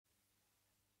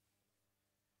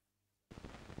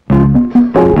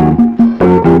There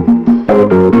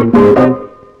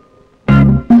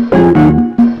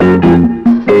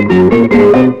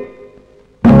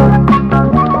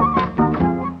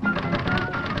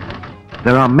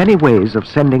are many ways of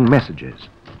sending messages,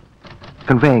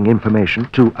 conveying information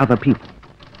to other people.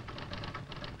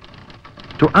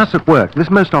 To us at work,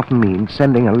 this most often means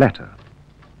sending a letter.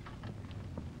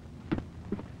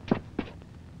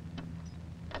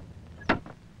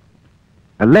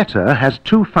 A letter has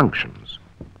two functions.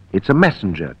 It's a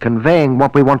messenger conveying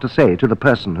what we want to say to the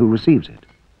person who receives it.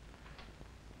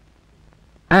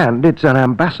 And it's an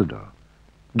ambassador,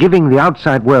 giving the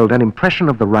outside world an impression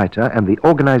of the writer and the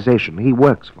organization he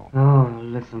works for. Oh,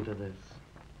 listen to this.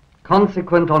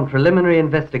 Consequent on preliminary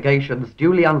investigations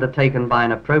duly undertaken by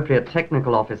an appropriate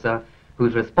technical officer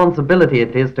whose responsibility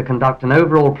it is to conduct an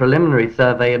overall preliminary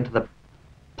survey into the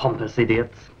pompous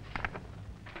idiots.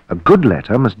 A good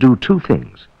letter must do two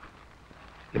things.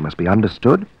 It must be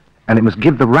understood, and it must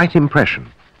give the right impression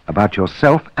about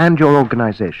yourself and your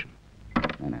organization.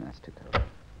 No, that's too cold.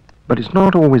 But it's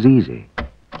not always easy.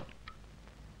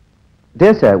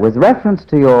 Dear sir, with reference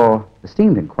to your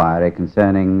esteemed inquiry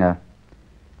concerning... that's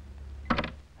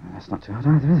not too hot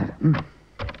either, is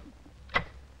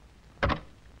it?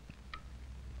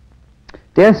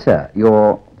 Dear sir,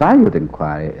 your valued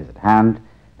inquiry is at hand,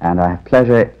 and I have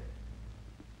pleasure...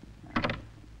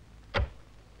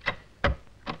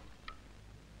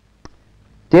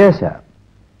 Dear sir...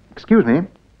 Excuse me.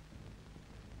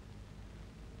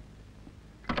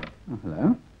 Oh,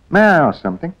 hello. May I ask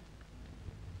something?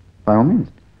 By all means.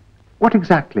 What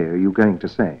exactly are you going to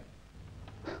say?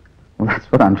 Well,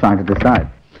 that's what I'm trying to decide.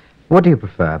 What do you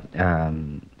prefer,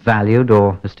 valued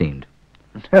or esteemed?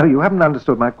 No, you haven't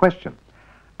understood my question.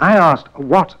 I asked,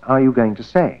 what are you going to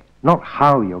say, not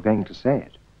how you're going to say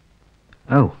it.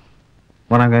 Oh,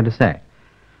 what I'm going to say?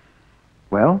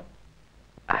 Well?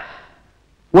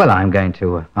 Well, I'm going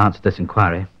to answer this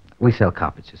inquiry. We sell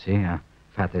carpets, you see. I've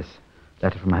had this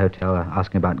letter from a hotel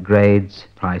asking about grades,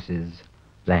 prices,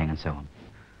 laying, and so on.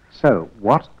 So,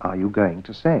 what are you going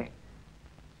to say?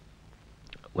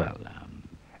 Well,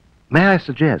 May I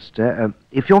suggest,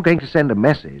 if you're going to send a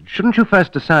message, shouldn't you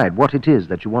first decide what it is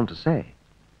that you want to say?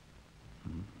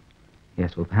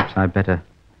 Yes, well, perhaps I'd better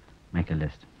make a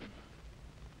list.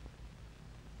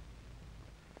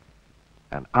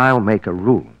 And I'll make a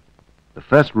rule. The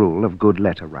first rule of good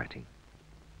letter writing.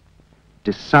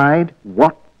 Decide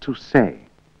what to say.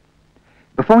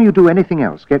 Before you do anything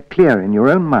else, get clear in your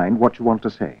own mind what you want to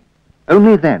say.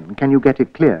 Only then can you get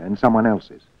it clear in someone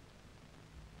else's.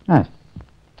 Nice.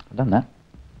 I've done that.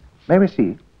 May we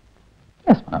see?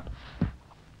 Yes, why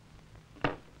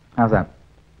not? How's that?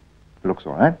 Looks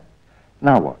all right.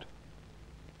 Now what?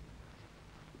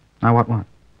 Now what?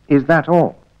 Is that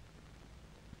all?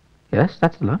 Yes,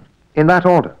 that's a lot. In that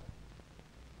order?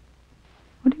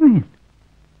 What do you mean?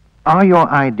 Are your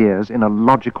ideas in a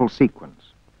logical sequence?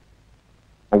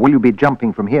 Or will you be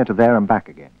jumping from here to there and back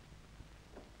again?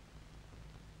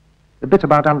 The bit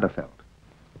about Underfeld.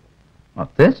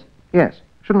 What, this? Yes.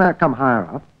 Shouldn't that come higher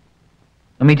up?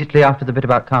 Immediately after the bit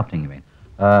about carpeting, you mean?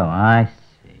 Oh, I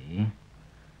see.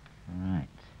 Right.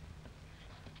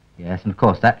 Yes, and of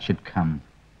course that should come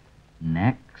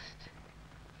next.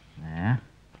 There.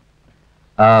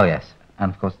 Oh, yes.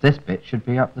 And of course this bit should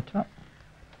be up the top.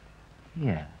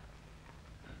 Yeah.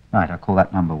 Right, I'll call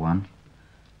that number 1.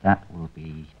 That will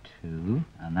be 2,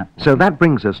 and that will So be... that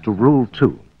brings us to rule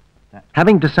 2.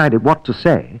 Having decided what to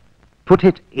say, put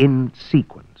it in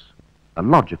sequence. A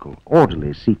logical,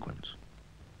 orderly sequence.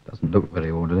 Doesn't look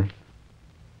very orderly.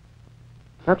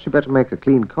 Perhaps you better make a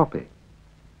clean copy.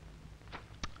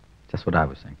 Just what I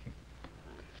was thinking.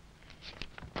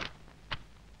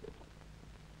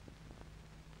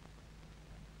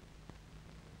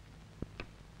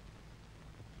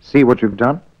 See what you've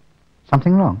done?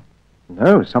 Something wrong?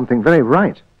 No, something very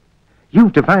right.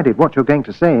 You've divided what you're going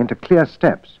to say into clear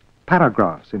steps.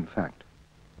 Paragraphs, in fact.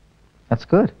 That's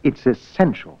good. It's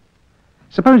essential.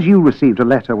 Suppose you received a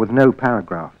letter with no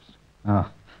paragraphs. Oh.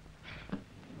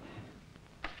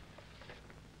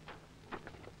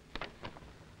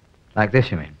 Like this,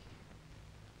 you mean?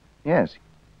 Yes.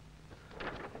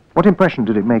 What impression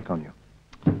did it make on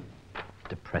you?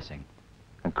 Depressing.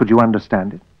 And could you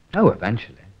understand it? Oh,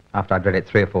 eventually. After I'd read it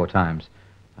 3 or 4 times,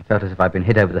 I felt as if I'd been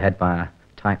hit over the head by a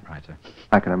typewriter.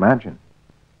 I can imagine.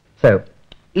 So,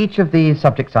 each of the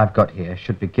subjects I've got here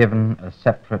should be given a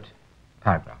separate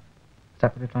paragraph. Is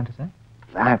that what you're trying to say?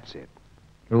 That's it.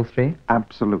 Rule 3?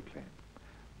 Absolutely.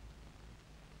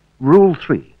 Rule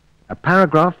 3. A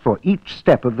paragraph for each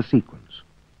step of the sequence.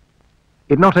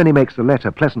 It not only makes the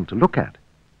letter pleasant to look at,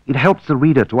 It helps the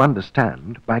reader to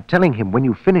understand by telling him when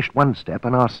you've finished one step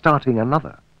and are starting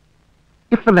another.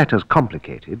 If the letter's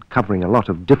complicated, covering a lot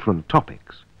of different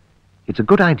topics, it's a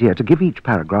good idea to give each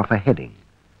paragraph a heading,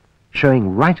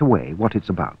 showing right away what it's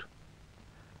about.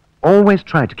 Always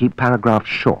try to keep paragraphs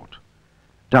short,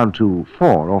 down to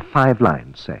 4 or 5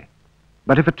 lines, say.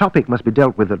 But if a topic must be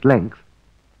dealt with at length,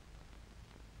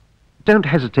 don't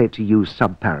hesitate to use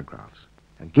sub-paragraphs,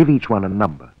 and give each one a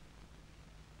number.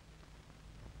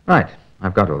 Right,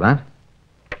 I've got all that.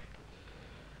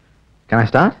 Can I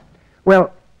start?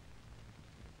 Well,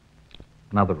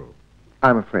 Another rule.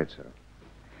 I'm afraid so.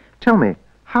 Tell me,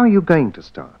 how are you going to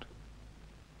start?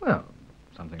 Well,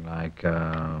 something like,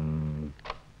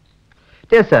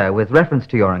 Dear sir, with reference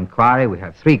to your inquiry, we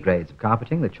have 3 grades of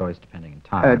carpeting, the choice depending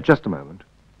entirely... Just a moment.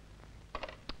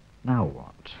 Now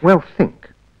what? Well, think.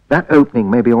 That opening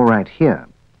may be all right here,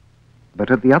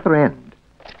 but at the other end,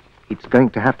 it's going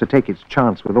to have to take its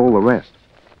chance with all the rest.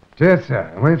 Dear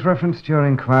sir, with reference to your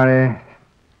inquiry...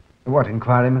 What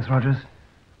inquiry, Miss Rogers?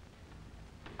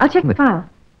 I'll check the file.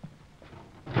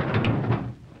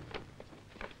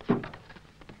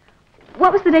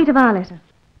 What was the date of our letter?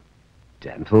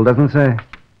 Dental doesn't say.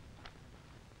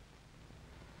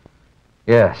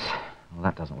 Yes. Well,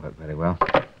 that doesn't work very well.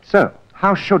 So,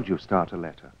 how should you start a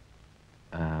letter?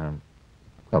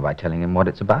 Well, by telling him what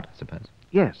it's about, I suppose.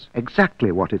 Yes,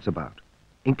 exactly what it's about,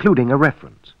 including a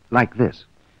reference, like this.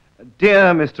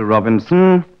 Dear Mr.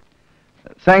 Robinson,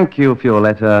 thank you for your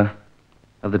letter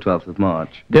of the 12th of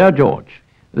March. Dear George,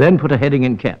 then put a heading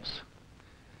in caps.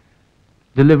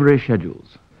 Delivery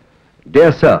schedules.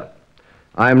 Dear Sir,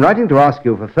 I am writing to ask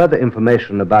you for further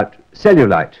information about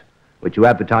cellulite, which you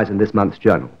advertise in this month's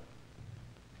journal.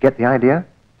 Get the idea?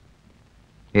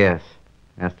 Yes.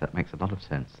 Yes, that makes a lot of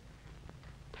sense.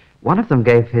 One of them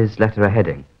gave his letter a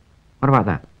heading. What about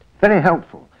that? Very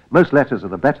helpful. Most letters are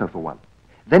the better for one.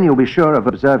 Then you'll be sure of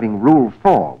observing Rule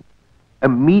 4.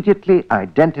 Immediately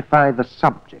identify the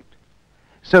subject,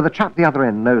 so the chap at the other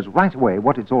end knows right away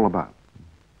what it's all about.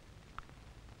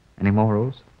 Any more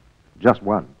rules? Just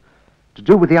one. To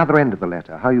do with the other end of the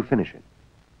letter, how you finish it.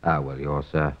 Ah, well, yours,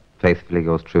 faithfully,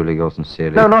 yours truly, yours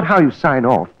sincerely. No, not how you sign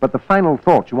off, but the final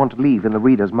thought you want to leave in the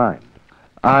reader's mind.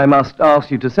 I must ask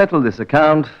you to settle this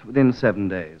account within 7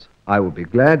 days. I would be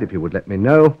glad if you would let me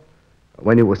know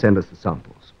when you will send us the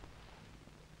samples.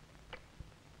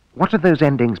 What do those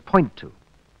endings point to?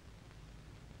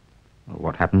 Well,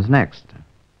 what happens next?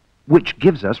 Which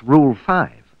gives us Rule 5.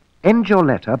 End your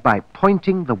letter by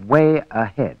pointing the way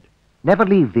ahead. Never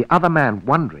leave the other man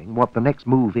wondering what the next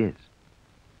move is.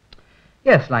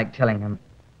 Yes, like telling him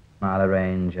I'll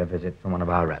arrange a visit from one of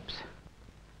our reps.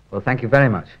 Well, thank you very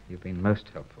much. You've been most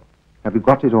helpful. Have you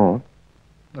got it all?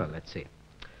 Well, let's see.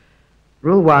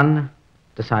 Rule 1,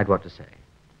 decide what to say.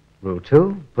 Rule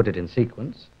 2, put it in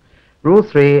sequence. Rule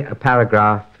 3, a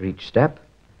paragraph for each step.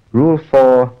 Rule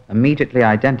 4, immediately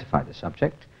identify the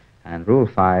subject. And Rule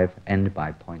 5, end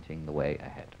by pointing the way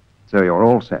ahead. So you're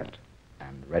all set.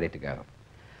 And ready to go.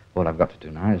 All I've got to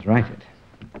do now is write it.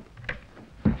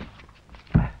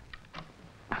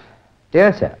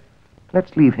 Dear sir,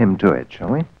 Let's leave him to it, shall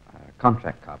we?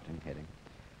 contract carpeting heading.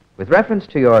 With reference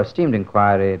to your esteemed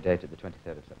inquiry dated the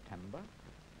 23rd of